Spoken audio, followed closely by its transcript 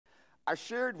I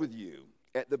shared with you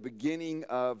at the beginning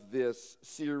of this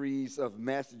series of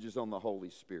messages on the Holy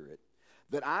Spirit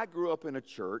that I grew up in a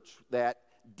church that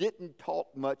didn't talk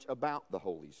much about the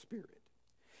Holy Spirit.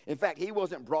 In fact, he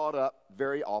wasn't brought up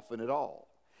very often at all.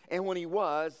 And when he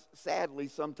was, sadly,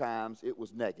 sometimes it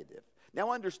was negative.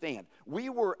 Now understand, we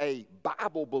were a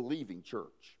Bible-believing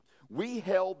church. We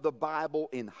held the Bible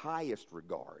in highest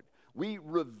regard. We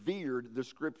revered the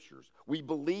Scriptures. We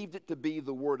believed it to be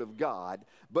the Word of God,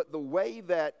 but the way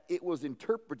that it was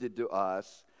interpreted to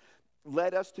us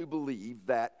led us to believe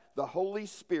that the Holy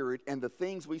Spirit and the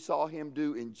things we saw him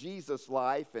do in Jesus'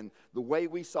 life and the way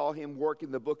we saw him work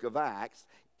in the book of Acts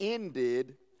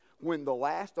ended when the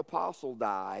last apostle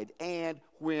died and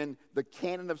when the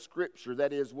canon of Scripture,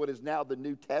 that is what is now the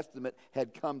New Testament,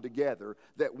 had come together.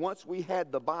 That once we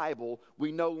had the Bible,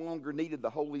 we no longer needed the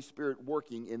Holy Spirit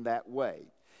working in that way.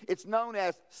 It's known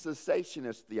as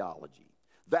cessationist theology.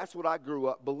 That's what I grew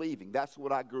up believing. That's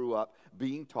what I grew up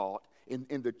being taught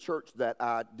in the church that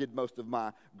I did most of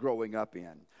my growing up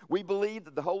in. We believed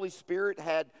that the Holy Spirit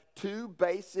had two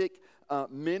basic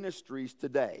ministries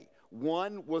today.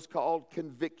 One was called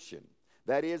conviction.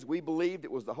 That is, we believed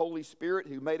it was the Holy Spirit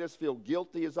who made us feel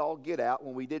guilty as all get out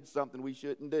when we did something we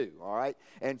shouldn't do, all right?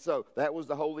 And so that was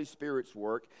the Holy Spirit's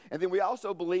work. And then we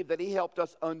also believed that he helped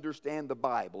us understand the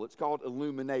Bible. It's called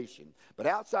illumination. But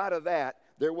outside of that,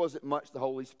 there wasn't much the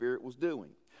Holy Spirit was doing.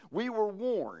 We were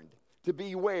warned to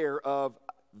beware of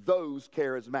those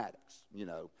charismatics,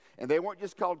 And they weren't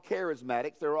just called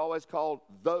charismatics. They were always called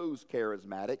those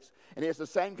charismatics. And it's the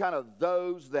same kind of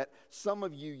those that some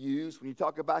of you use when you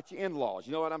talk about your in-laws.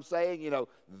 You know what I'm saying?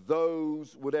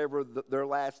 Those, whatever their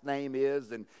last name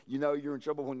is. And you're in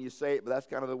trouble when you say it, but that's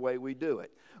kind of the way we do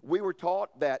it. We were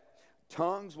taught that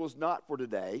tongues was not for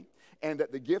today, and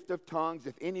that the gift of tongues,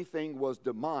 if anything, was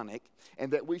demonic,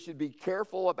 and that we should be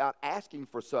careful about asking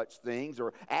for such things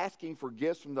or asking for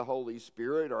gifts from the Holy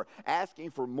Spirit or asking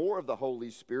for more of the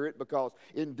Holy Spirit, because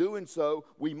in doing so,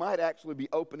 we might actually be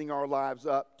opening our lives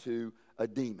up to a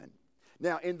demon.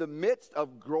 Now, in the midst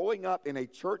of growing up in a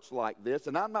church like this,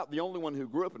 and I'm not the only one who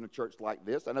grew up in a church like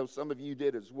this, I know some of you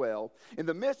did as well. In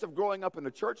the midst of growing up in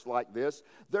a church like this,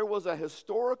 there was a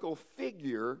historical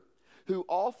figure who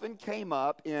often came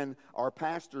up in our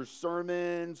pastor's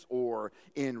sermons or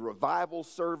in revival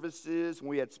services when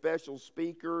we had special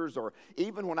speakers, or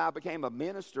even when I became a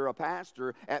minister, a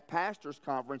pastor, at pastors'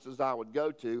 conferences I would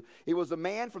go to. He was a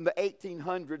man from the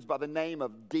 1800s by the name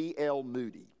of D.L.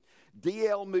 Moody.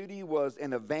 D.L. Moody was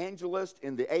an evangelist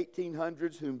in the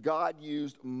 1800s whom God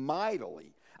used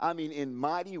mightily, in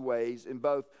mighty ways, in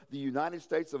both the United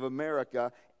States of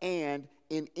America and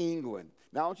in England.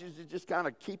 Now, I want you to just kind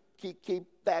of keep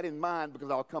that in mind, because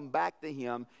I'll come back to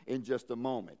him in just a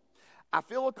moment. I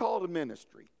feel a call to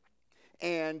ministry,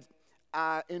 and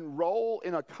I enroll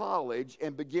in a college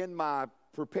and begin my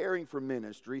preparing for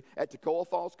ministry at Toccoa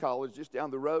Falls College, just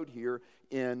down the road here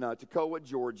in Toccoa,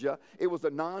 Georgia. It was a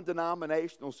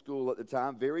non-denominational school at the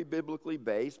time, very biblically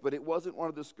based, but it wasn't one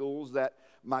of the schools that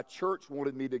my church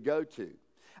wanted me to go to.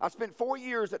 I spent 4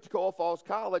 years at Toccoa Falls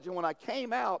College, and when I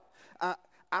came out,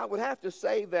 I would have to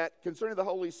say that concerning the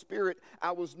Holy Spirit,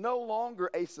 I was no longer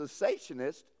a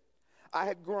cessationist. I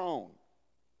had grown.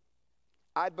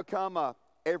 I'd become a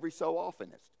every so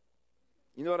oftenist.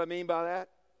 You know what I mean by that?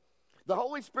 The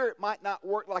Holy Spirit might not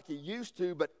work like he used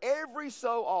to, but every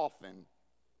so often,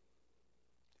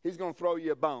 he's going to throw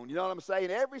you a bone. You know what I'm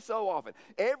saying? Every so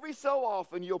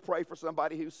often you'll pray for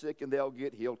somebody who's sick and they'll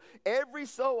get healed. Every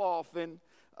so often,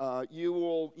 you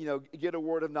will, get a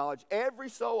word of knowledge. Every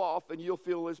so often, you'll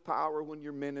feel his power when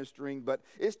you're ministering, but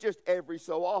it's just every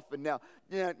so often. Now,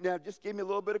 just give me a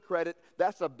little bit of credit.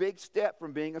 That's a big step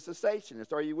from being a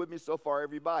cessationist. Are you with me so far,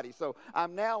 everybody? So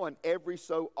I'm now an every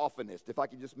so oftenist, if I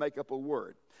can just make up a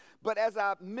word. But as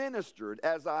I ministered,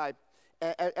 as I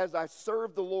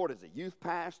served the Lord as a youth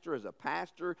pastor, as a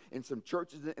pastor in some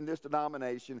churches in this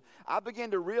denomination, I began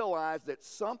to realize that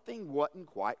something wasn't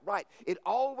quite right. It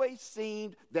always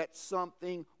seemed that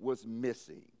something was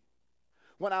missing.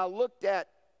 When I looked at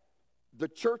the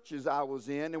churches I was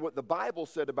in and what the Bible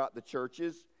said about the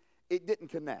churches, it didn't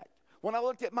connect. When I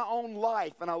looked at my own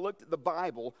life and I looked at the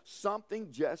Bible,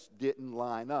 something just didn't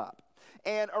line up.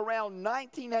 And around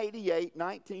 1988,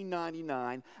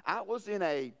 1999, I was in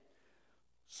a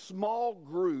small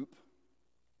group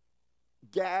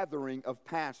gathering of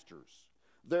pastors.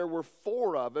 There were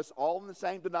 4 of us, all in the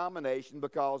same denomination,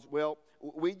 because,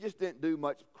 we just didn't do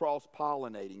much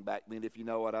cross-pollinating back then, if you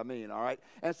know what I mean, all right?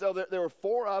 And so there were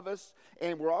 4 of us,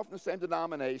 and we're all from the same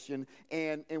denomination,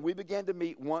 and we began to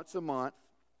meet once a month.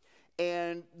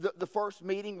 And the first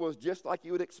meeting was just like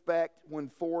you would expect when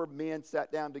four men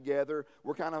sat down together.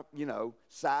 We're kind of,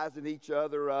 sizing each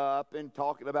other up and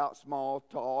talking about small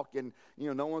talk. And,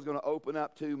 no one's going to open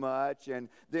up too much. And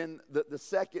then the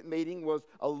second meeting was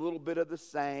a little bit of the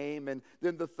same. And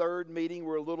then the third meeting,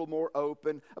 we're a little more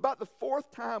open. About the fourth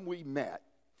time we met,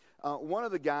 one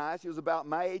of the guys, he was about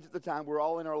my age at the time. We were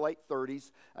all in our late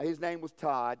 30s. His name was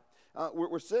Todd.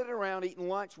 We're sitting around eating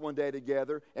lunch one day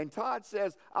together, and Todd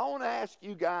says, I want to ask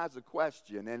you guys a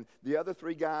question. And the other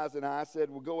three guys and I said,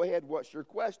 well, go ahead, what's your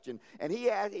question? And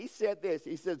he said this,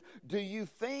 he says, do you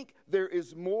think there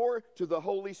is more to the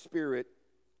Holy Spirit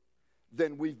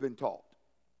than we've been taught?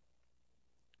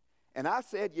 And I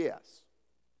said yes.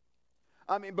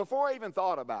 I mean, before I even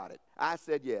thought about it, I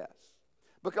said yes.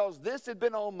 Because this had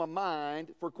been on my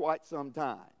mind for quite some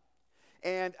time.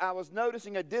 And I was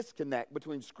noticing a disconnect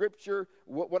between Scripture,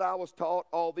 what I was taught,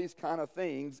 all these kind of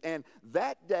things. And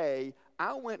that day,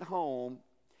 I went home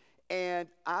and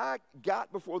I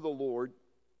got before the Lord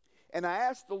and I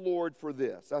asked the Lord for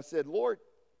this. I said, Lord,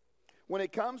 when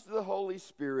it comes to the Holy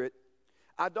Spirit,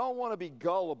 I don't want to be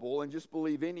gullible and just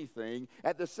believe anything.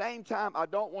 At the same time, I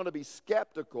don't want to be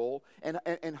skeptical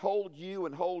and hold you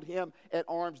and hold him at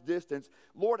arm's distance.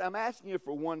 Lord, I'm asking you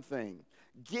for one thing.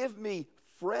 Give me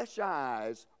fresh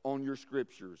eyes on your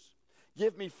scriptures.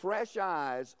 Give me fresh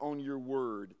eyes on your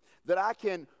word, that I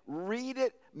can read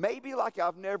it maybe like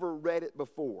I've never read it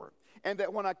before. And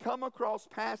that when I come across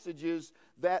passages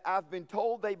that I've been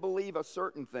told they believe a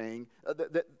certain thing,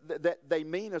 that they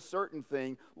mean a certain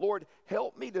thing, Lord,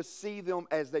 help me to see them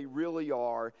as they really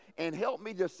are. And help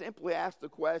me to simply ask the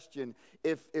question,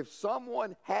 if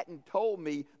someone hadn't told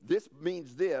me this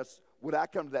means this, would I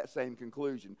come to that same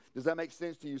conclusion? Does that make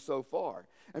sense to you so far?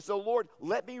 And so, Lord,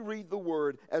 let me read the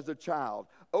word as a child.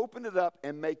 Open it up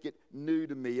and make it new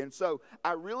to me. And so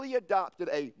I really adopted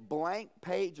a blank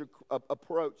page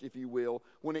approach, if you will,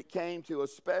 when it came to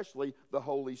especially the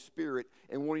Holy Spirit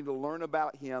and wanting to learn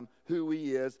about him, who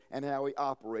he is, and how he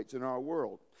operates in our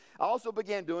world. I also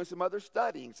began doing some other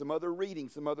studying, some other reading,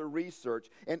 some other research.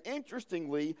 And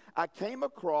interestingly, I came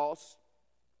across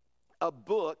a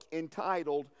book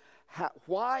entitled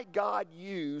Why God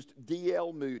Used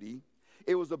D.L. Moody.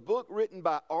 It was a book written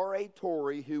by R.A.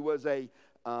 Torrey, who was a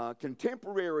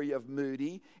contemporary of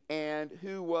Moody and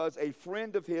who was a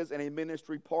friend of his and a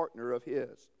ministry partner of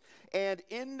his. And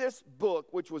in this book,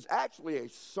 which was actually a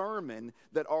sermon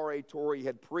that R.A. Torrey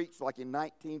had preached like in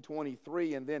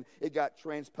 1923, and then it got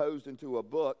transposed into a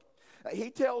book,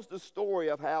 he tells the story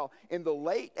of how in the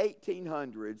late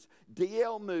 1800s,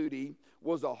 D.L. Moody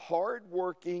was a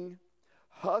hardworking,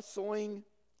 hustling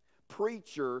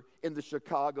preacher in the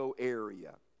Chicago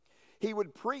area. He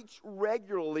would preach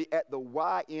regularly at the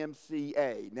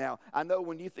YMCA. Now, I know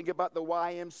when you think about the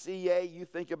YMCA, you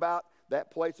think about that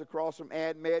place across from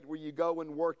AdMed where you go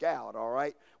and work out, all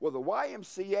right? Well, the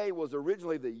YMCA was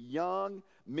originally the Young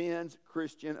Men's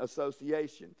Christian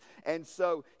Association. And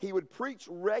so he would preach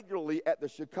regularly at the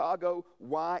Chicago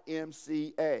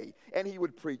YMCA. And he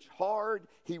would preach hard,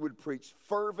 he would preach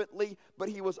fervently, but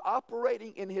he was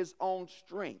operating in his own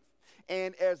strength.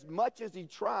 And as much as he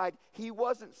tried, he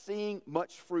wasn't seeing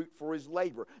much fruit for his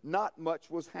labor. Not much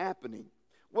was happening.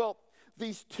 Well,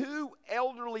 these two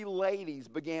elderly ladies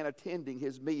began attending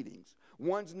his meetings.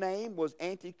 One's name was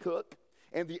Auntie Cook,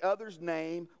 and the other's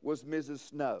name was Mrs.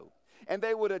 Snow. And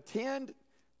they would attend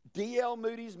D.L.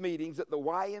 Moody's meetings at the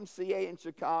YMCA in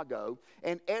Chicago,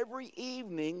 and every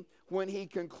evening when he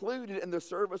concluded and the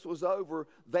service was over,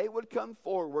 they would come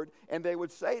forward and they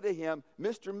would say to him,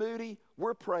 Mr. Moody,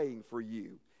 we're praying for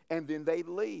you. And then they'd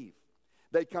leave.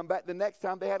 They'd come back the next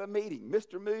time they had a meeting.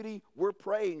 Mr. Moody, we're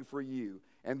praying for you.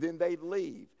 And then they'd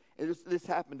leave. And this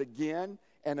happened again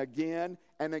and again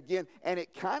and again. And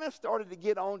it kind of started to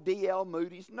get on D.L.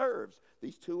 Moody's nerves.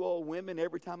 These two old women,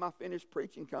 every time I finish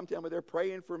preaching, come tell me they're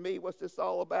praying for me. What's this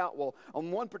all about? Well,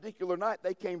 on one particular night,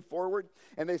 they came forward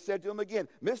and they said to him again,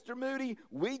 Mr. Moody,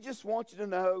 we just want you to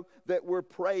know that we're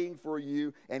praying for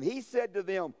you. And he said to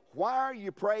them, why are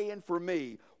you praying for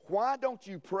me? Why don't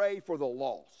you pray for the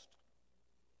lost?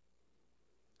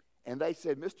 And they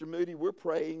said, Mr. Moody, we're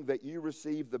praying that you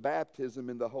receive the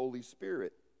baptism in the Holy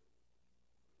Spirit.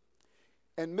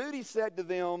 And Moody said to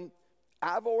them,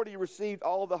 I've already received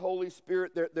all of the Holy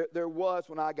Spirit there was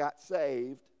when I got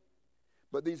saved.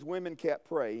 But these women kept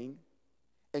praying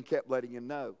and kept letting him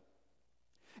know.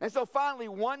 And so finally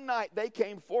one night they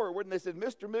came forward and they said,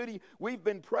 Mr. Moody, we've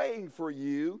been praying for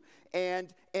you.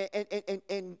 And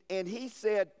he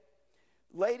said,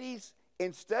 ladies,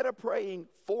 instead of praying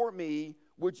for me,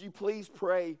 would you please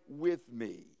pray with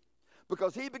me?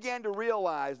 because he began to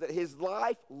realize that his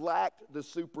life lacked the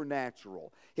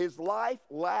supernatural. His life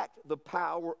lacked the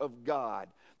power of God.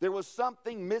 There was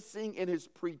something missing in his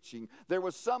preaching. There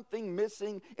was something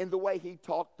missing in the way he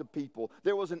talked to people.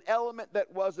 There was an element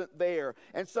that wasn't there.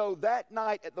 And so that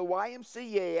night at the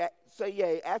YMCA,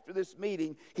 after this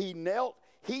meeting, he knelt,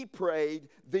 he prayed,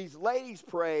 these ladies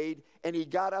prayed, and he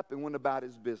got up and went about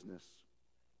his business.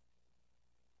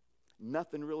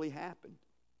 Nothing really happened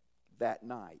that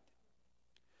night.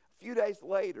 A few days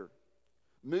later,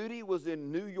 Moody was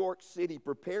in New York City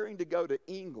preparing to go to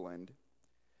England.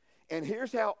 And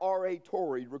here's how R.A.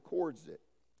 Torrey records it.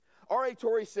 R.A.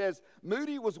 Torrey says,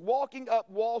 Moody was walking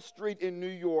up Wall Street in New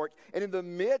York, and in the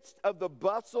midst of the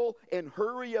bustle and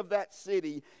hurry of that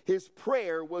city, his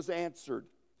prayer was answered.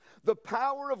 The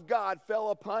power of God fell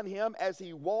upon him as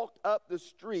he walked up the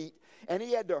street, and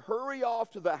he had to hurry off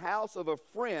to the house of a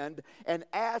friend and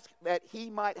ask that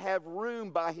he might have room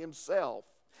by himself.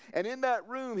 And in that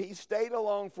room he stayed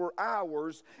alone for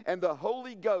hours, and the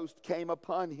Holy Ghost came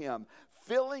upon him,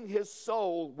 filling his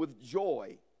soul with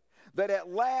joy, that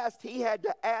at last he had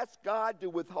to ask God to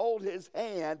withhold his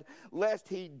hand lest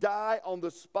he die on the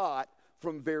spot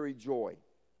from very joy.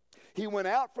 He went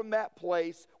out from that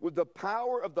place with the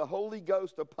power of the Holy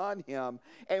Ghost upon him,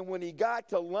 and when he got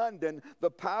to London,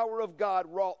 the power of God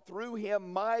wrought through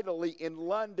him mightily in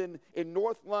London, in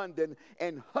North London,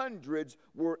 and hundreds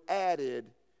were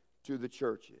added to the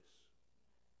churches.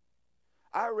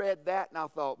 I read that and I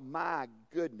thought, my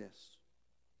goodness.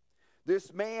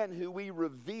 This man who we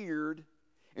revered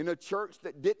in a church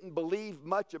that didn't believe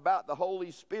much about the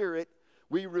Holy Spirit,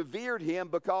 we revered him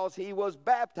because he was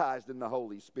baptized in the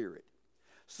Holy Spirit.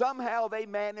 Somehow they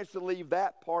managed to leave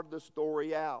that part of the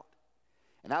story out.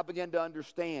 And I began to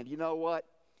understand, you know what?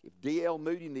 If D.L.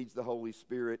 Moody needs the Holy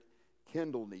Spirit,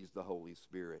 Kendall needs the Holy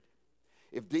Spirit.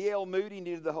 If D.L. Moody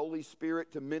needed the Holy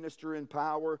Spirit to minister in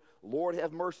power, Lord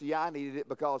have mercy, I needed it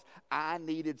because I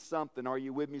needed something. Are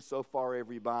you with me so far,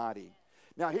 everybody?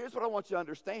 Now, here's what I want you to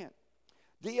understand.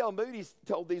 D.L. Moody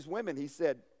told these women, he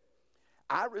said,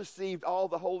 I received all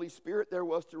the Holy Spirit there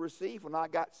was to receive when I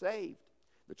got saved.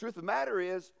 The truth of the matter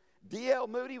is, D.L.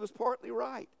 Moody was partly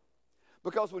right.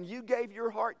 Because when you gave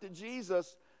your heart to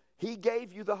Jesus, he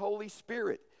gave you the Holy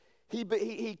Spirit.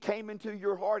 He came into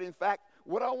your heart. In fact,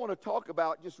 what I want to talk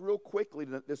about just real quickly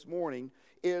this morning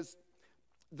is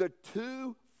the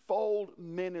twofold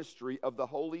ministry of the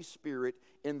Holy Spirit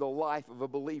in the life of a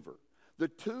believer. The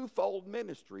twofold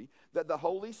ministry that the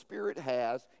Holy Spirit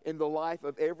has in the life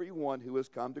of everyone who has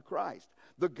come to Christ.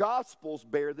 The Gospels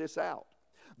bear this out.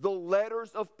 The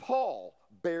letters of Paul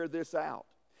bear this out.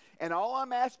 And all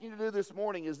I'm asking you to do this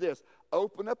morning is this: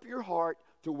 open up your heart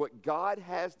to what God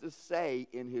has to say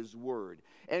in his word.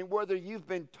 And whether you've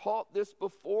been taught this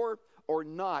before or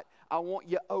not, I want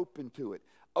you open to it.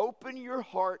 Open your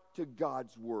heart to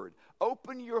God's word.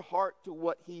 Open your heart to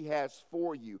what he has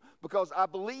for you. Because I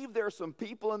believe there are some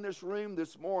people in this room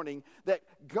this morning that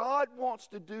God wants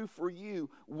to do for you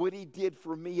what he did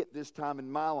for me at this time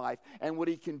in my life and what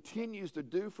he continues to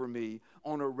do for me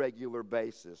on a regular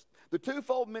basis. The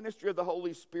twofold ministry of the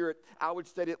Holy Spirit, I would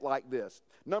state it like this.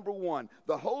 Number one,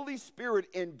 the Holy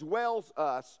Spirit indwells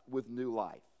us with new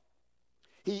life.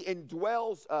 He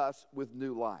indwells us with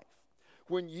new life.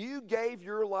 When you gave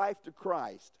your life to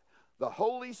Christ, the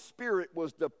Holy Spirit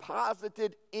was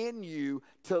deposited in you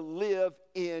to live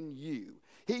in you.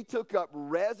 He took up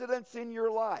residence in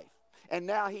your life, and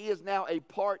now he is now a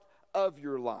part of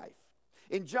your life.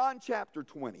 In John chapter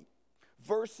 20,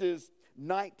 verses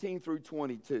 19 through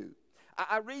 22,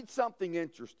 I read something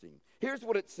interesting. Here's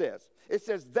what it says. It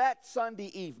says, that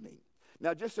Sunday evening.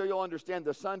 Now, just so you'll understand,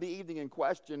 the Sunday evening in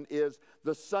question is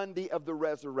the Sunday of the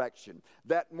resurrection.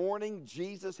 That morning,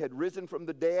 Jesus had risen from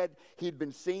the dead. He'd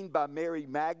been seen by Mary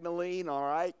Magdalene, all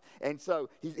right? And so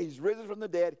he's risen from the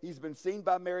dead. He's been seen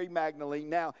by Mary Magdalene.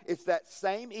 Now, it's that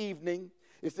same evening.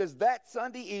 It says that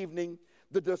Sunday evening,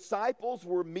 the disciples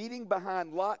were meeting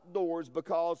behind locked doors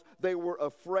because they were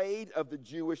afraid of the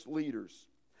Jewish leaders.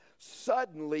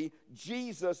 Suddenly,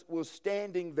 Jesus was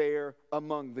standing there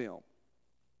among them.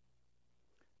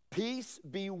 Peace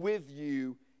be with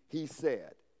you, he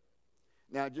said.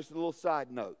 Now, just a little side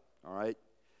note, all right?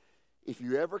 If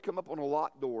you ever come up on a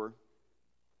locked door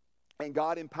and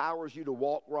God empowers you to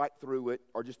walk right through it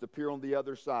or just appear on the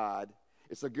other side,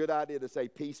 it's a good idea to say,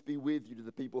 peace be with you to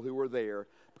the people who are there,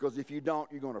 because if you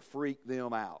don't, you're going to freak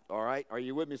them out, all right? Are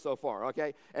you with me so far,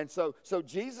 okay? And so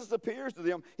Jesus appears to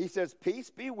them. He says, peace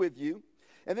be with you.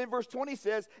 And then verse 20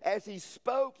 says, as he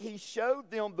spoke, he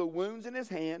showed them the wounds in his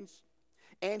hands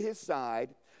and his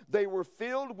side. They were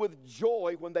filled with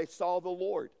joy when they saw the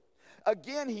Lord.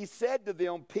 Again, he said to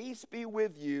them, peace be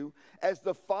with you. As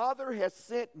the Father has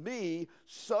sent me,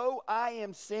 so I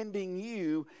am sending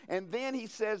you. And then he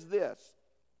says this.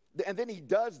 And then he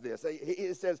does this.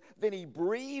 It says, then he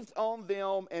breathed on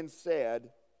them and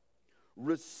said,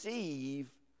 receive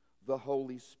the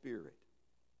Holy Spirit.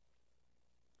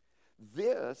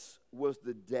 This was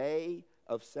the day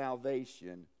of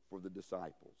salvation for the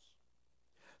disciples.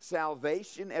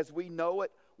 Salvation, as we know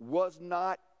it, was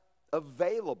not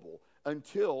available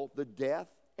until the death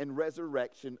and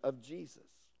resurrection of Jesus.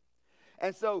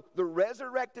 And so the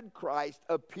resurrected Christ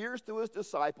appears to his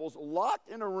disciples locked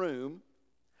in a room,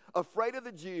 afraid of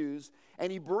the Jews,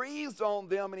 and he breathes on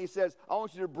them and he says, I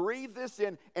want you to breathe this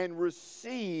in and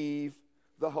receive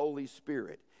the Holy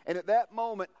Spirit. And at that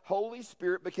moment, Holy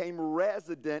Spirit became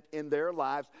resident in their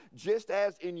lives, just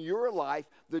as in your life,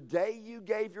 the day you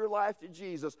gave your life to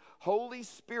Jesus, Holy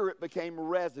Spirit became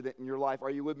resident in your life.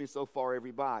 Are you with me so far,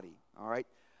 everybody? All right?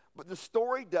 But the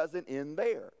story doesn't end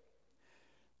there.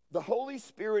 The Holy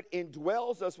Spirit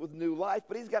indwells us with new life,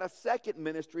 but he's got a second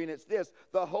ministry, and it's this.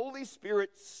 The Holy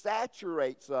Spirit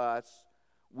saturates us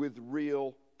with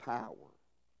real power.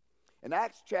 In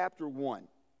Acts chapter 1,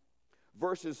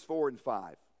 verses 4 and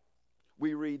 5,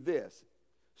 we read this.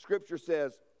 Scripture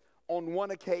says, on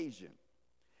one occasion,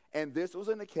 and this was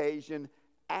an occasion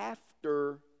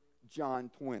after John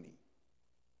 20.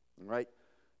 All right?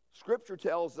 Scripture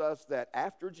tells us that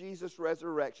after Jesus'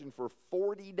 resurrection for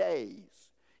 40 days,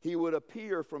 he would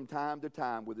appear from time to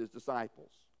time with his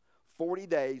disciples. 40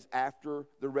 days after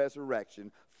the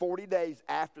resurrection, 40 days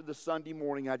after the Sunday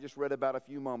morning I just read about a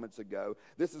few moments ago.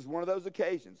 This is one of those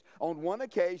occasions. On one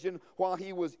occasion, while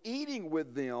he was eating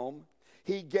with them,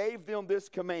 he gave them this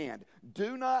command: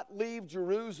 do not leave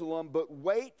Jerusalem, but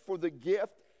wait for the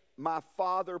gift my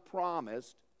Father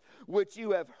promised, which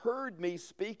you have heard me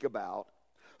speak about.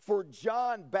 For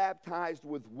John baptized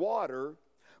with water,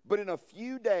 but in a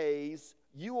few days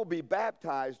you will be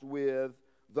baptized with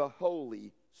the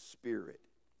Holy Spirit.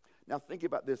 Now think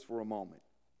about this for a moment.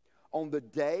 On the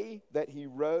day that he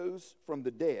rose from the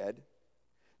dead,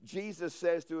 Jesus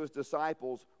says to his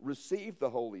disciples, receive the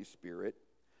Holy Spirit.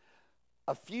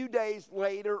 A few days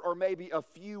later, or maybe a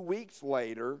few weeks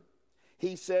later,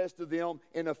 he says to them,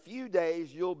 in a few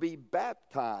days you'll be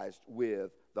baptized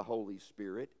with the Holy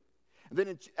Spirit. And then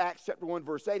in Acts chapter 1,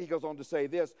 verse 8, he goes on to say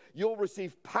this: you'll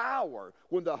receive power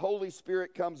when the Holy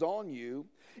Spirit comes on you,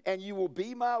 and you will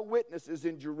be my witnesses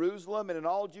in Jerusalem and in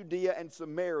all Judea and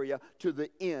Samaria to the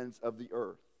ends of the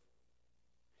earth.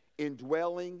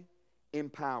 Indwelling,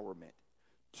 empowerment.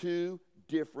 Two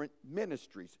different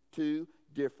ministries, two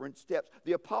different steps.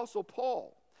 The Apostle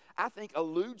Paul, I think,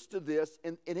 alludes to this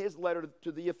in his letter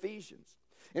to the Ephesians.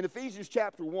 In Ephesians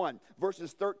chapter 1,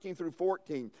 verses 13 through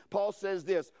 14, Paul says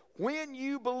this: when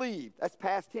you believed, that's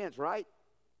past tense, right?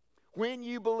 When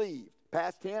you believed,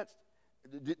 past tense.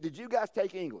 Did you guys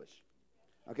take English?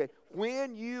 Okay.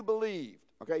 When you believed,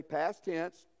 okay, past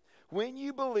tense. When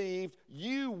you believed,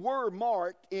 you were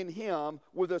marked in him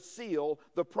with a seal,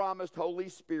 the promised Holy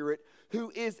Spirit,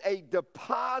 who is a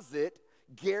deposit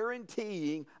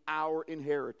guaranteeing our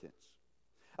inheritance.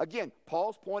 Again,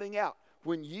 Paul's pointing out,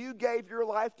 when you gave your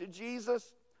life to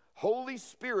Jesus, Holy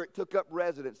Spirit took up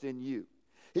residence in you.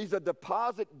 He's a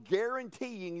deposit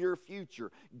guaranteeing your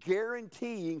future,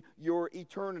 guaranteeing your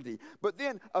eternity. But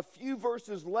then a few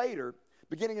verses later,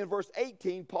 beginning in verse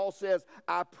 18, Paul says,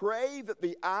 I pray that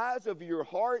the eyes of your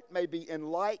heart may be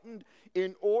enlightened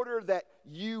in order that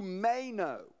you may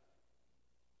know,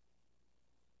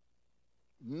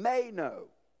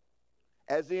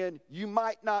 as in you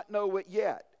might not know it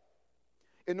yet,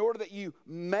 in order that you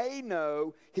may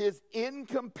know his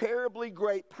incomparably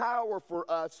great power for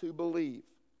us who believe.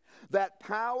 That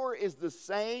power is the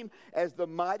same as the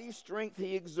mighty strength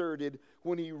he exerted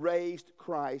when he raised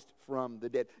Christ from the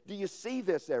dead. Do you see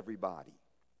this, everybody?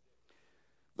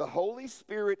 The Holy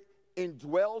Spirit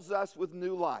indwells us with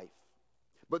new life.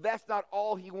 But that's not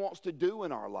all he wants to do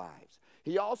in our lives.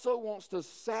 He also wants to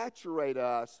saturate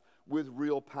us with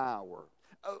real power.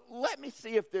 Let me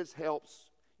see if this helps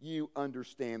you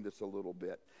understand this a little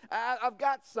bit. I've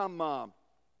got some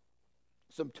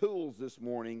tools this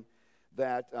morning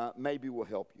that maybe will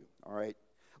help you, all right?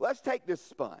 Let's take this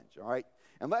sponge, all right?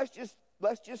 And let's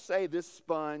just say this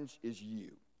sponge is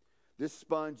you. This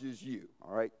sponge is you,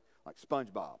 all right? Like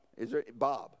SpongeBob. Is there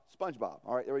Bob? SpongeBob.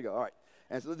 All right, there we go. All right.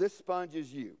 And so this sponge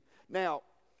is you. Now,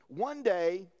 one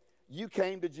day you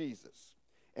came to Jesus.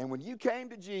 And when you came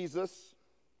to Jesus,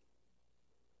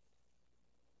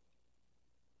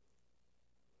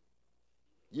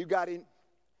 you got in.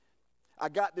 I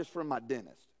got this from my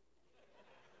dentist.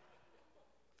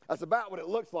 That's about what it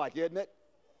looks like, isn't it?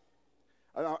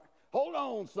 Hold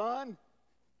on, son.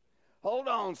 Hold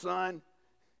on, son.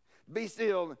 Be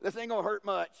still. This ain't going to hurt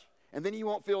much. And then you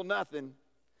won't feel nothing.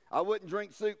 I wouldn't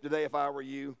drink soup today if I were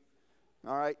you.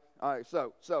 All right? All right,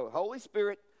 so Holy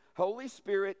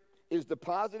Spirit is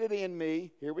deposited in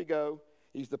me. Here we go.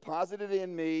 He's deposited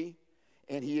in me,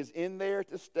 and he is in there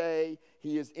to stay.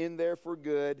 He is in there for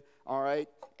good, all right?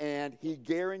 And he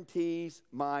guarantees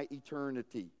my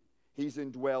eternity. He's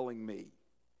indwelling me.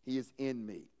 He is in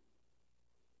me.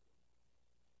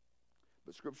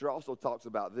 But Scripture also talks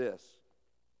about this,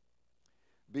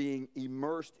 being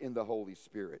immersed in the Holy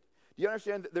Spirit. Do you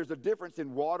understand that there's a difference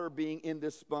in water being in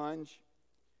this sponge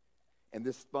and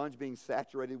this sponge being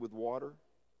saturated with water?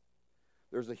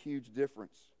 There's a huge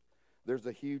difference. There's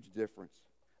a huge difference.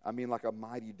 I mean, like a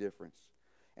mighty difference.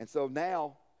 And so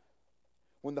now,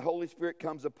 when the Holy Spirit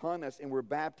comes upon us and we're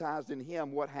baptized in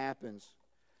him, what happens?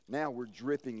 Now we're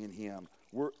dripping in him.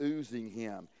 We're oozing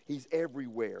him. He's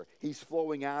everywhere. He's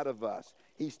flowing out of us.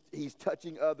 He's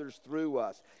touching others through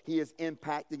us. He is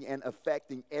impacting and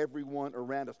affecting everyone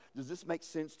around us. Does this make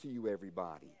sense to you,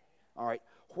 everybody? All right.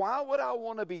 Why would I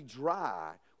want to be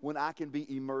dry when I can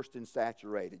be immersed and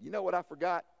saturated? You know what? I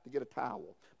forgot to get a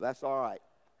towel. But that's all right.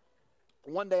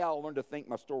 One day I'll learn to think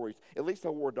my stories. At least I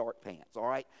wore dark pants, all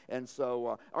right? And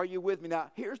so are you with me?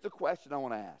 Now, here's the question I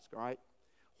want to ask, all right?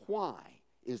 Why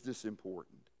is this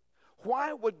important?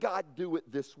 Why would God do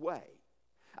it this way?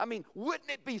 I mean, wouldn't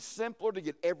it be simpler to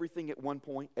get everything at one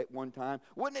point, at one time?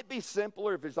 Wouldn't it be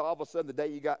simpler if it's all of a sudden the day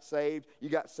you got saved, you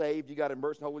got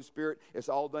immersed in the Holy Spirit, it's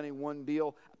all done in one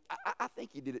deal? I think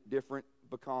he did it different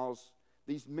because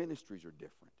these ministries are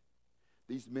different.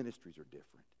 These ministries are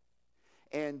different.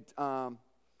 And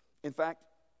in fact,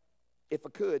 if I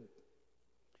could,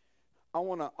 I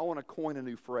want to coin a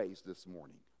new phrase this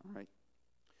morning, all right?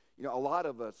 You know, a lot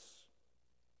of us,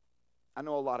 I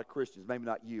know a lot of Christians, maybe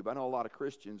not you, but I know a lot of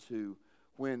Christians who,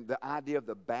 when the idea of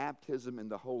the baptism in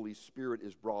the Holy Spirit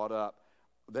is brought up,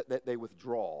 that they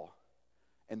withdraw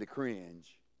and they cringe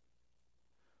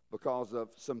because of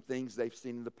some things they've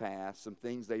seen in the past, some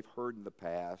things they've heard in the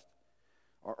past,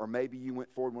 or maybe you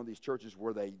went forward in one of these churches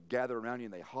where they gathered around you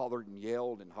and they hollered and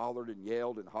yelled and hollered and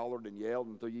yelled and hollered and yelled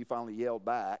until you finally yelled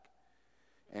back.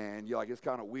 And you're like, it's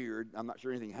kind of weird. I'm not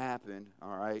sure anything happened,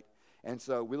 all right? And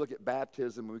so we look at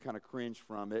baptism and we kind of cringe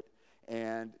from it.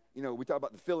 And, you know, we talk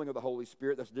about the filling of the Holy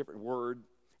Spirit. That's a different word.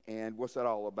 And what's that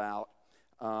all about?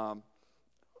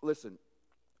 Listen,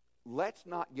 let's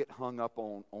not get hung up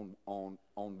on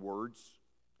words.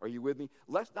 Are you with me?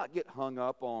 Let's not get hung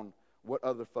up on what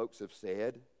other folks have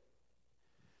said.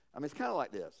 I mean, it's kind of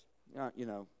like this. You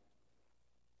know,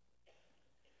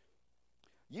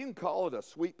 you can call it a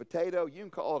sweet potato, you can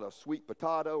call it a sweet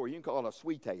potato, or you can call it a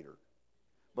sweet tater.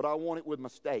 But I want it with my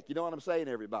steak. You know what I'm saying,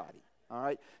 everybody? All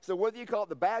right? So whether you call it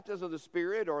the baptism of the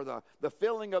Spirit or the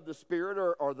filling of the Spirit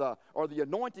or the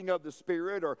anointing of the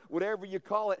Spirit or whatever you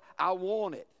call it, I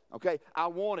want it. Okay? I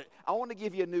want it. I want to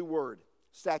give you a new word,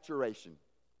 saturation.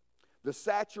 The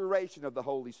saturation of the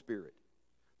Holy Spirit.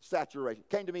 Saturation.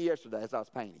 Came to me yesterday as I was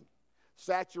painting.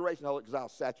 Saturation, because I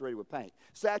was saturated with paint.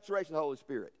 Saturation of the Holy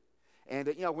Spirit. And,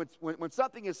 you know, when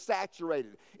something is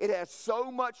saturated, it has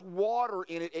so much water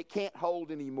in it, it can't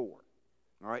hold anymore.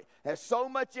 All right? It has so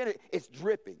much in it, it's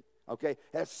dripping. Okay? It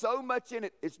has so much in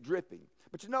it, it's dripping.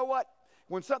 But you know what?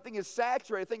 When something is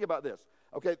saturated, think about this.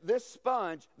 Okay, this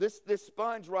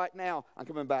sponge right now, I'm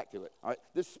coming back to it. All right?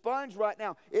 This sponge right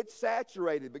now, it's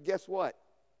saturated, but guess what?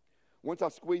 Once I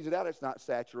squeeze it out, it's not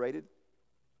saturated.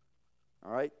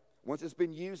 All right? Once it's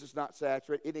been used, it's not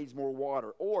saturated. It needs more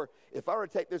water. Or if I were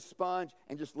to take this sponge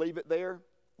and just leave it there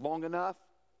long enough,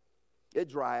 it'd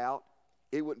dry out.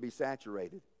 It wouldn't be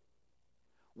saturated.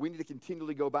 We need to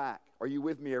continually go back. Are you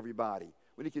with me, everybody?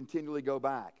 We need to continually go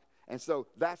back. And so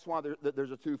that's why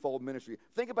there's a twofold ministry.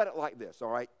 Think about it like this, all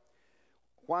right?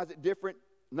 Why is it different?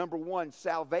 Number one,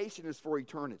 salvation is for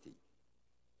eternity.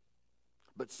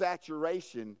 But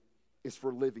saturation is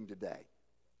for living today.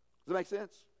 Does that make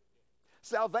sense?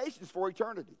 Salvation is for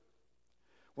eternity.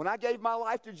 When I gave my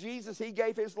life to Jesus, he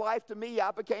gave his life to me.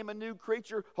 I became a new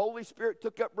creature. Holy Spirit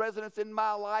took up residence in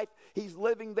my life. He's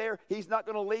living there. He's not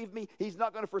going to leave me. He's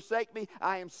not going to forsake me.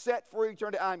 I am set for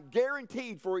eternity. I'm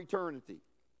guaranteed for eternity.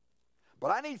 But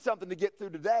I need something to get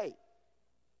through today.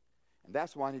 And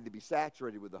that's why I need to be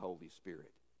saturated with the Holy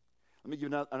Spirit. Let me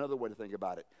give you another way to think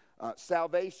about it.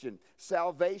 Salvation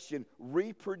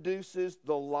reproduces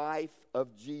the life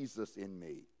of Jesus in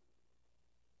me.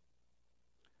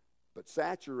 But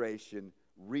saturation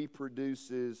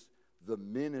reproduces the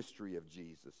ministry of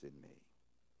Jesus in me.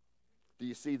 Do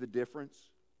you see the difference?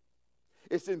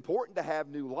 It's important to have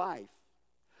new life,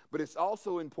 but it's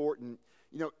also important,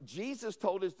 You know, Jesus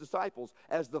told his disciples,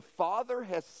 as the Father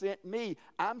has sent me,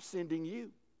 I'm sending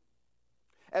you.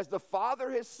 As the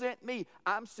Father has sent me,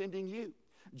 I'm sending you.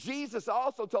 Jesus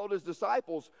also told his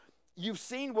disciples, you've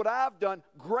seen what I've done.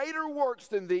 Greater works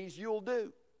than these you'll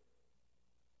do.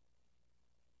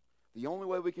 The only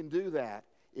way we can do that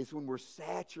is when we're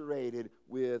saturated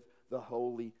with the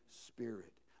Holy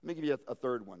Spirit. Let me give you a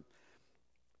third one.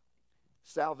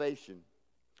 Salvation.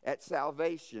 At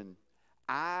salvation,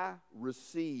 I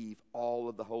receive all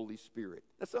of the Holy Spirit.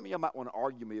 Now, some of you might want to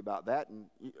argue me about that, and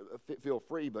feel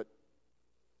free, but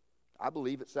I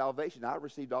believe at salvation I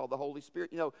received all the Holy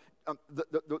Spirit. You know,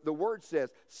 the Word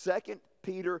says, 2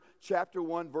 Peter chapter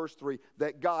 1, verse 3,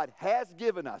 that God has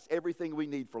given us everything we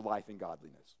need for life and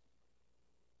godliness.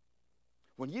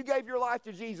 When you gave your life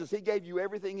to Jesus, he gave you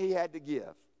everything he had to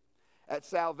give. At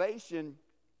salvation,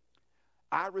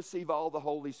 I receive all the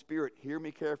Holy Spirit. Hear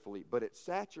me carefully. But at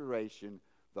saturation,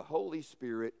 the Holy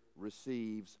Spirit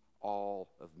receives all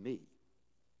of me.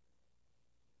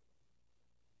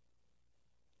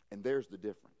 And there's the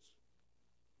difference.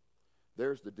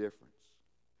 There's the difference.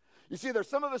 You see, there's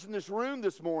some of us in this room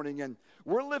this morning, and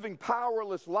we're living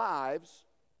powerless lives.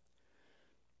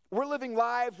 We're living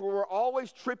lives where we're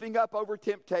always tripping up over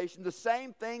temptation. The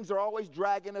same things are always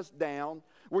dragging us down.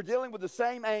 We're dealing with the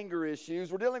same anger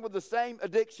issues. We're dealing with the same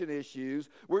addiction issues.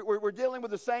 We're dealing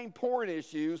with the same porn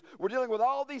issues. We're dealing with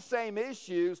all these same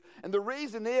issues. And the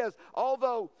reason is,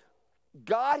 although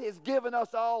God has given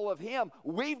us all of him,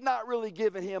 we've not really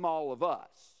given him all of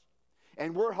us.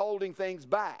 And we're holding things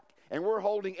back. And we're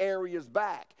holding areas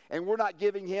back. And we're not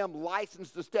giving him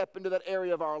license to step into that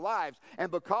area of our lives.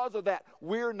 And because of that,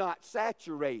 we're not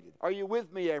saturated. Are you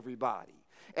with me, everybody?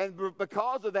 And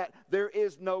because of that, there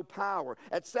is no power.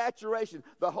 At saturation,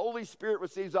 the Holy Spirit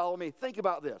receives all of me. Think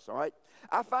about this, all right?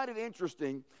 I find it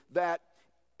interesting that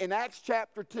in Acts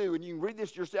chapter 2, and you can read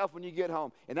this yourself when you get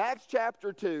home. In Acts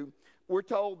chapter 2, we're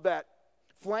told that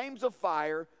flames of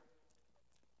fire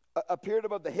appeared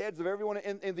above the heads of everyone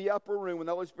in the upper room when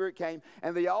the Holy Spirit came,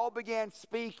 and they all began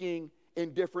speaking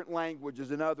in different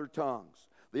languages, in other tongues.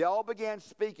 They all began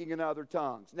speaking in other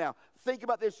tongues. Now, think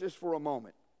about this just for a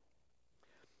moment.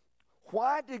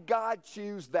 Why did God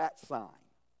choose that sign?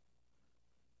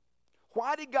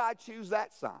 Why did God choose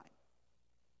that sign?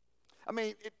 I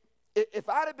mean, if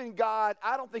I'd have been God,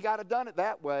 I don't think I'd have done it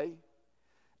that way.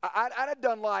 I'd have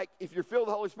done like, if you're filled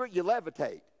with the Holy Spirit, you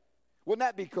levitate. Wouldn't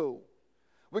that be cool?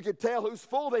 We could tell who's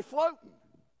full, they floating.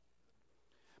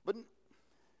 But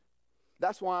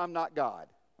that's why I'm not God,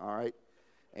 all right?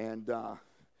 And,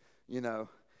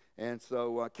 and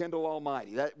so Kendall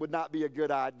Almighty, that would not be a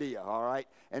good idea, all right?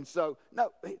 And so,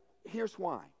 no, here's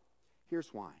why.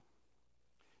 Here's why.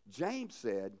 James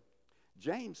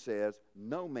says,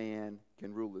 no man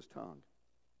can rule his tongue.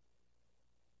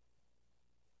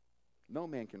 No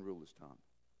man can rule his tongue.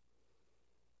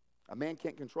 A man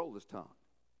can't control his tongue.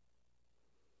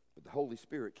 But the Holy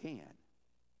Spirit can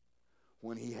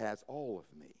when he has all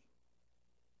of me.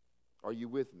 Are you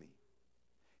with me?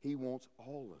 He wants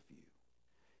all of you.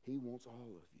 He wants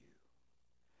all of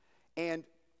you. And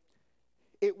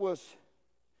it was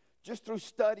just through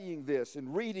studying this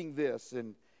and reading this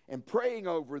and praying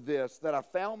over this that I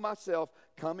found myself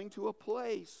coming to a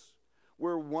place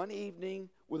where one evening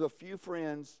with a few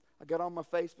friends, I got on my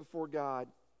face before God.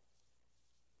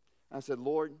 I said,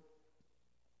 Lord,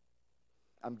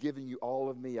 I'm giving you all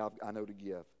of me I know to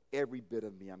give. Every bit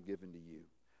of me I'm giving to you.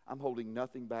 I'm holding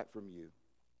nothing back from you.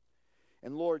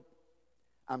 And Lord,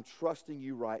 I'm trusting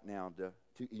you right now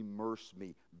to immerse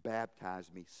me,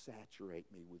 baptize me, saturate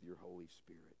me with your Holy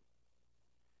Spirit.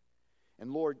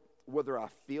 And Lord, whether I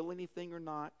feel anything or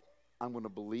not, I'm going to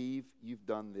believe you've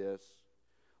done this.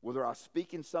 Whether I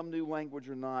speak in some new language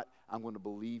or not, I'm going to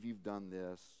believe you've done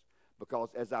this. Because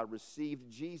as I received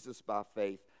Jesus by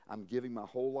faith, I'm giving my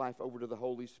whole life over to the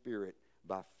Holy Spirit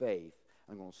by faith.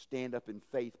 I'm going to stand up in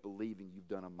faith believing you've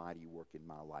done a mighty work in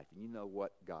my life. And you know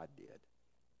what? God did.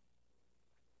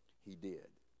 He did.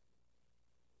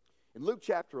 In Luke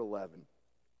chapter 11,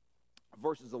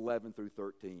 verses 11 through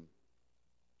 13,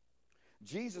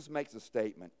 Jesus makes a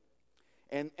statement.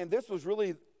 And this was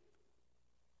really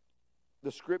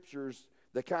the scriptures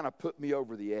that kind of put me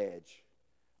over the edge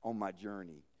on my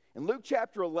journey. In Luke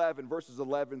chapter 11, verses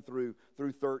 11 through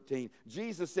 13,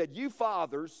 Jesus said, you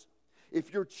fathers,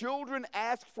 if your children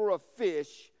ask for a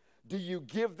fish, do you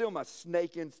give them a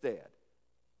snake instead?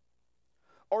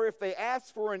 Or if they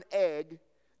ask for an egg,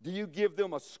 do you give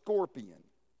them a scorpion?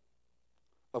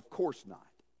 Of course not.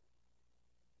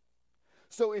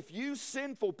 So if you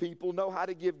sinful people know how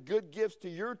to give good gifts to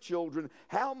your children,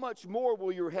 how much more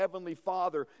will your heavenly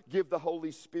Father give the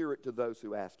Holy Spirit to those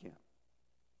who ask him?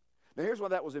 Now, here's why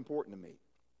that was important to me.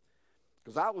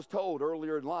 Because I was told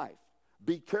earlier in life,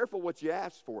 be careful what you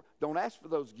ask for. Don't ask for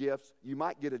those gifts. You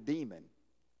might get a demon.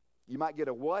 You might get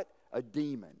a what? A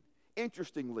demon.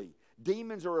 Interestingly,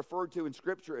 demons are referred to in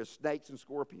Scripture as snakes and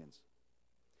scorpions.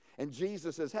 And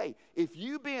Jesus says, hey, if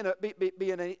you being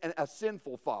a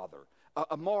sinful father,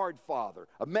 a marred father,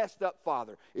 a messed up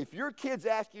father, if your kids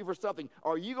ask you for something,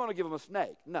 are you going to give them a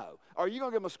snake? No. Are you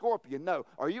going to give them a scorpion? No.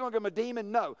 Are you going to give them a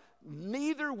demon? No.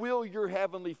 Neither will your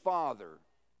heavenly Father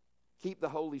keep the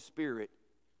Holy Spirit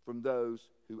from those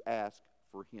who ask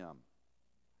for him.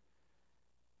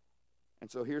 And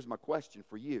so here's my question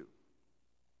for you.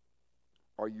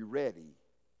 Are you ready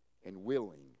and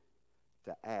willing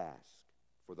to ask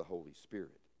for the Holy Spirit?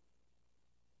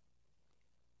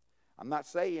 I'm not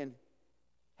saying,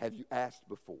 have you asked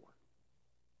before?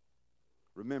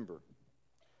 Remember,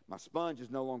 my sponge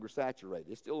is no longer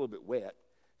saturated. It's still a little bit wet.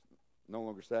 No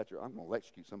longer saturated. I'm going to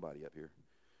electrocute somebody up here.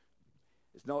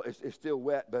 It's still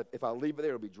wet, but if I leave it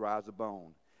there, it'll be dry as a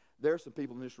bone. There are some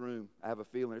people in this room, I have a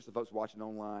feeling, there's some folks watching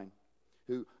online,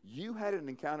 who you had an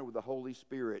encounter with the Holy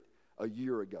Spirit a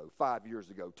year ago, 5 years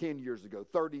ago, 10 years ago,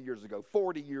 30 years ago,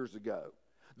 40 years ago,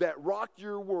 that rocked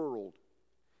your world,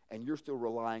 and you're still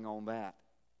relying on that.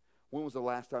 When was the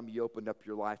last time you opened up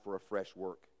your life for a fresh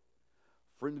work?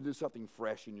 For him to do something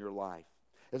fresh in your life?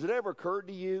 Has it ever occurred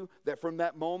to you that from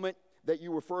that moment that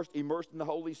you were first immersed in the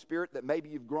Holy Spirit, that maybe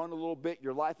you've grown a little bit,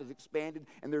 your life has expanded,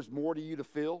 and there's more to you to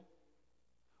fill?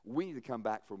 We need to come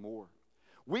back for more.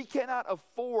 We cannot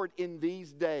afford in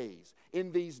these days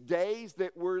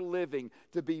that we're living,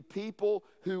 to be people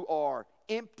who are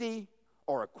empty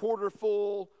or a quarter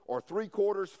full or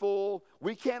 3/4 full.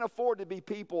 We can't afford to be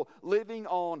people living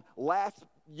on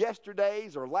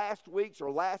yesterday's or last week's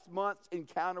or last month's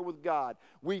encounter with God.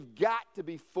 We've got to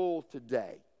be full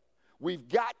today. We've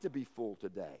got to be full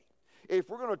today. If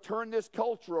we're going to turn this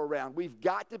culture around, we've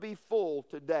got to be full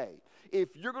today.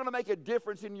 If you're going to make a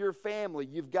difference in your family,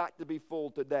 you've got to be full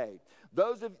today.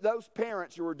 Those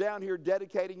parents who are down here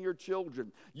dedicating your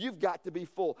children, you've got to be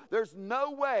full. There's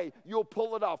no way you'll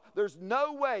pull it off. There's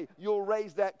no way you'll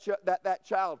raise that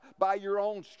child by your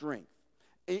own strength,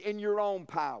 in your own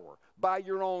power, by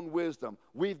your own wisdom.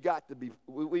 We've got to be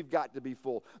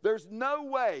full. There's no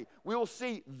way we'll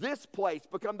see this place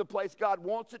become the place God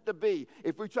wants it to be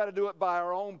if we try to do it by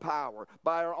our own power,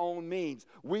 by our own means.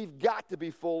 We've got to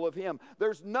be full of him.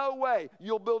 There's no way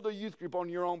you'll build a youth group on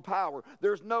your own power.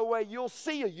 There's no way you'll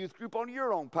see a youth group on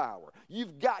your own power.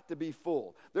 You've got to be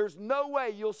full. There's no way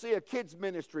you'll see a kids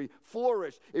ministry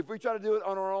flourish if we try to do it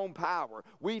on our own power.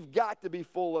 We've got to be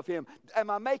full of him. Am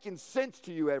I making sense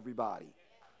to you, everybody?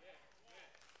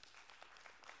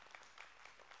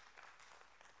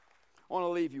 I want to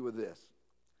leave you with this.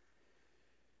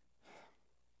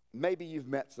 Maybe you've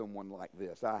met someone like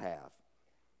this. I have.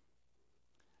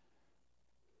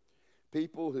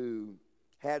 People who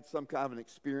had some kind of an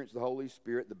experience with the Holy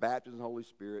Spirit, the baptism of the Holy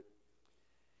Spirit,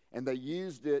 and they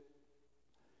used it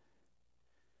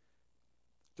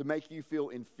to make you feel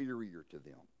inferior to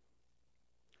them.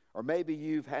 Or maybe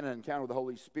you've had an encounter with the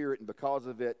Holy Spirit, and because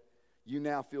of it, you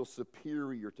now feel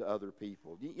superior to other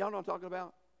people. Y'all know what I'm talking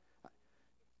about?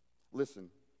 Listen,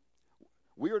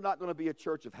 we are not going to be a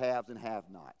church of haves and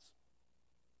have-nots.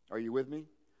 Are you with me?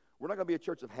 We're not going to be a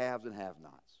church of haves and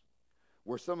have-nots,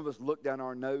 where some of us look down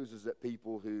our noses at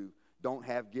people who don't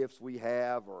have gifts we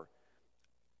have or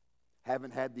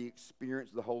haven't had the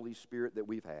experience of the Holy Spirit that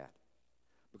we've had.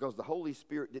 Because the Holy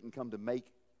Spirit didn't come to make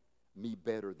me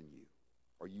better than you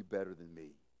or you better than me.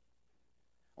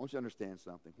 I want you to understand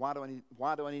something. Why do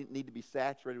I need to be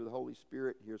saturated with the Holy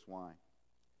Spirit? Here's why.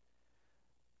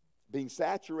 Being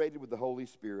saturated with the Holy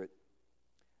Spirit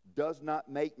does not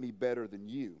make me better than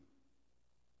you.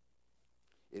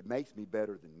 It makes me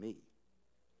better than me.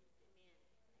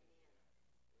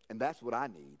 And that's what I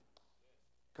need.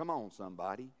 Come on,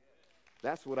 somebody.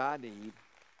 That's what I need.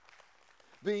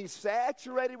 Being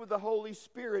saturated with the Holy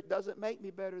Spirit doesn't make me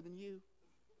better than you.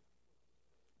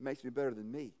 It makes me better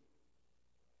than me.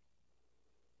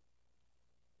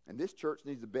 And this church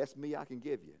needs the best me I can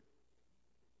give you.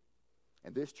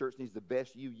 And this church needs the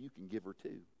best you can give her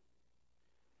too.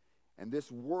 And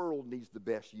this world needs the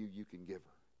best you can give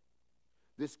her.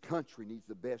 This country needs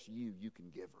the best you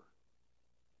can give her.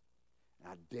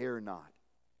 And I dare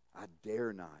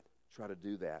not try to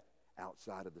do that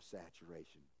outside of the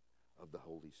saturation of the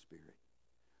Holy Spirit.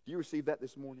 Do you receive that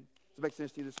this morning? Does it make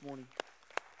sense to you this morning?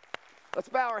 Let's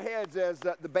bow our heads as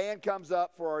the band comes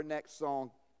up for our next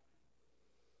song.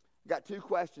 I've got two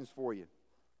questions for you.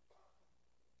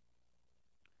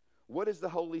 What is the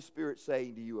Holy Spirit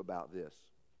saying to you about this?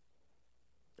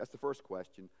 That's the first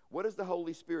question. What is the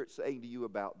Holy Spirit saying to you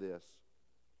about this?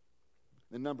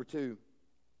 Then number two,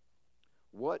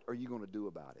 what are you going to do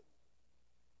about it?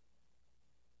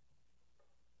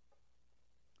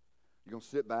 You're going to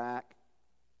sit back,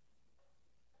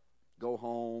 go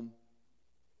home,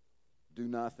 do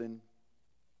nothing,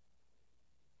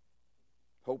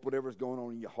 hope whatever's going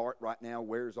on in your heart right now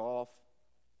wears off?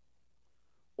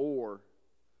 Or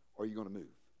are you going to move?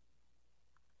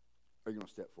 Are you going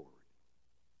to step forward?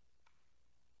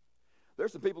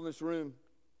 There's some people in this room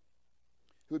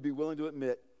who would be willing to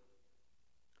admit,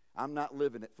 I'm not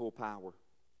living at full power.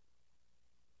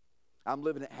 I'm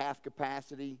living at half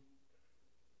capacity,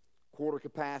 quarter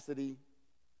capacity,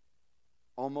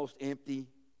 almost empty.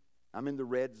 I'm in the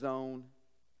red zone.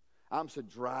 I'm so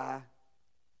dry.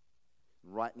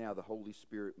 Right now, the Holy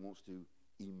Spirit wants to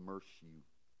immerse you.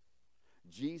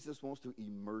 Jesus wants to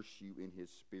immerse you in His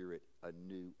Spirit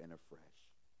anew and afresh.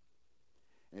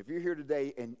 And if you're here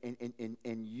today and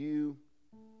you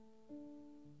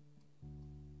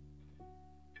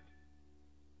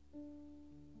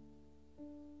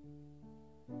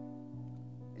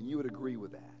would agree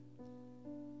with that,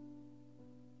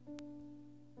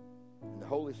 and the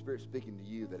Holy Spirit speaking to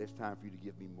you that it's time for you to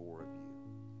give me more of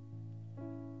you,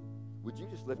 would you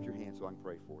just lift your hand so I can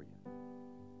pray for you?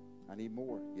 I need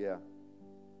more. Yeah,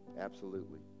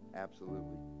 absolutely.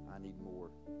 Absolutely. I need more.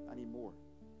 I need more.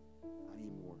 I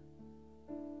need more.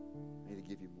 I need to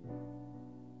give you more.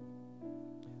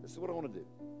 This is what I want to do.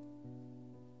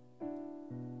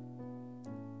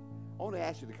 I want to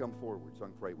ask you to come forward so I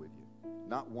can pray with you.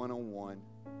 Not one-on-one.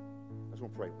 I just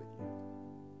want to pray with you.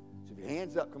 So if your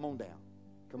hand's up, come on down.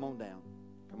 Come on down.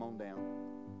 Come on down.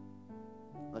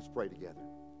 Let's pray together.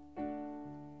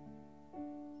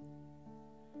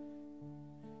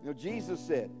 You know, Jesus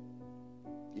said,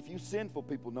 if you sinful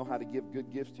people know how to give good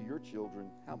gifts to your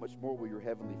children, how much more will your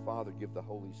heavenly Father give the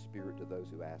Holy Spirit to those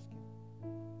who ask Him?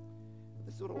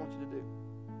 This is what I want you to do.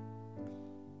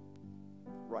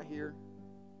 Right here,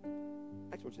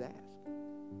 I just want you to ask.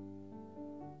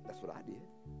 That's what I did.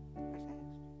 I just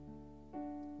asked.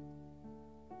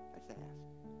 I just asked.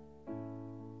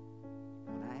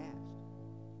 When I asked,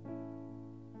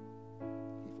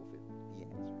 He fulfilled. He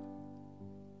answered.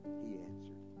 He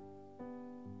answered.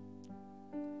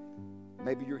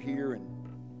 Maybe you're here and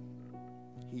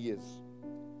He's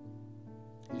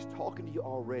talking to you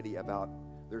already about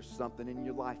there's something in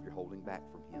your life you're holding back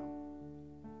from Him.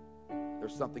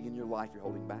 There's something in your life you're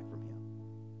holding back from Him.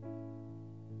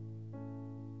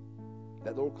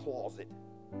 That little closet.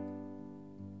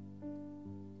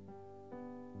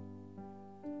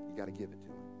 You got to give it to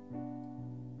Him.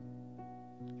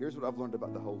 Here's what I've learned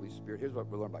about the Holy Spirit. Here's what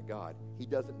we learned about God. He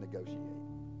doesn't negotiate.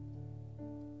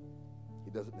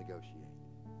 He doesn't negotiate.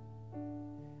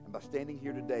 And by standing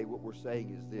here today, what we're saying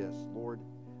is this: Lord,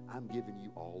 I'm giving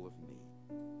you all of me.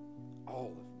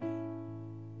 All of me.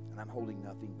 And I'm holding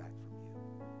nothing back from you.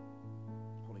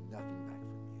 I'm holding nothing back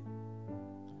from you.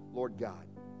 Lord God,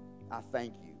 I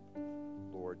thank you.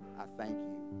 Lord, I thank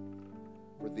you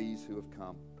for these who have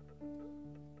come.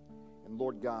 And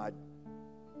Lord God,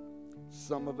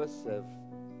 some of us have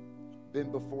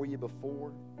been before you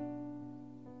before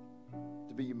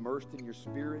to be immersed in your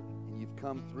Spirit, and you've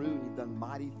come through and you've done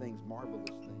mighty things, marvelous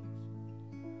things.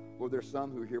 Lord, there's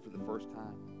some who are here for the first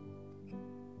time.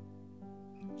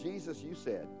 Jesus, you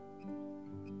said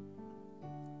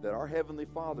that our Heavenly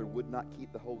Father would not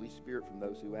keep the Holy Spirit from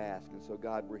those who ask. And so,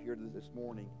 God, we're here this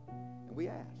morning, and we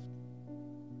ask.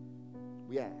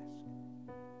 We ask.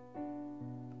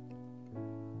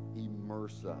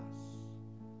 Immerse us.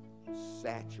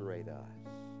 Saturate us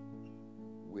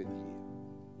with you.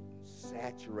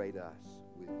 Saturate us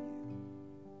with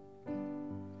you.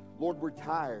 Lord, we're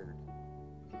tired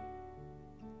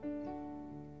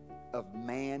of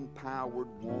man-powered,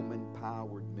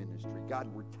 woman-powered ministry. God,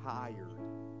 we're tired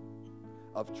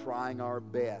of trying our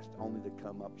best only to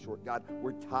come up short. God,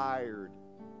 we're tired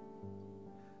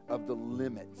of the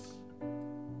limits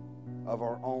of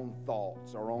our own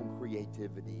thoughts, our own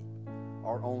creativity,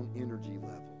 our own energy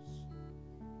levels.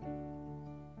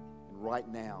 And right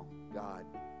now, God,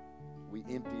 we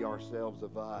empty ourselves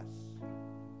of us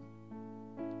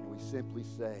and we simply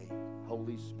say,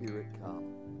 Holy Spirit, come.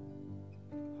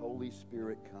 Holy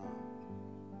Spirit, come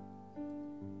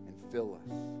and fill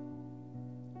us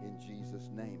in Jesus'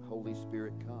 name. Holy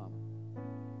Spirit, come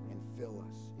and fill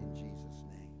us in Jesus'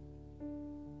 name.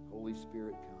 Holy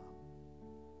Spirit, come.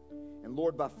 And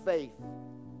Lord, by faith,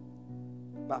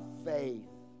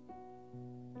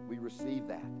 we receive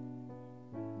that.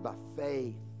 By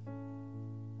faith,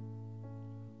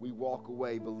 we walk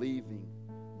away believing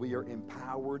we are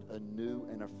empowered anew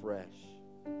and afresh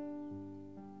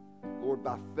Lord,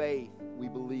 by faith, we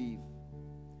believe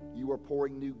you are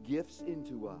pouring new gifts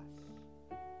into us.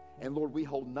 And Lord, we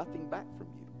hold nothing back from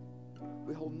you.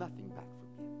 We hold nothing back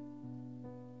from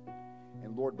you.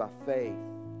 And Lord, by faith,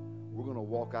 we're going to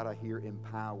walk out of here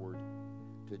empowered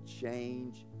to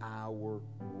change our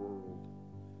world.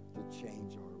 To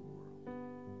change our world.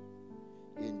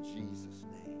 In Jesus'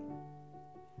 name.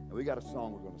 And we got a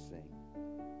song we're going to sing.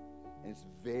 And it's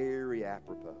very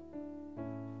apropos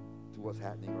to what's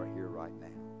happening right here, right now.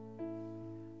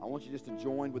 I want you just to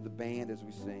join with the band as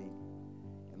we sing.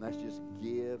 And let's just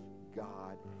give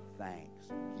God thanks.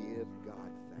 Give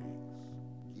God thanks.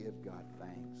 Give God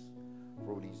thanks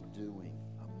for what he's doing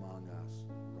among us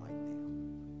right now.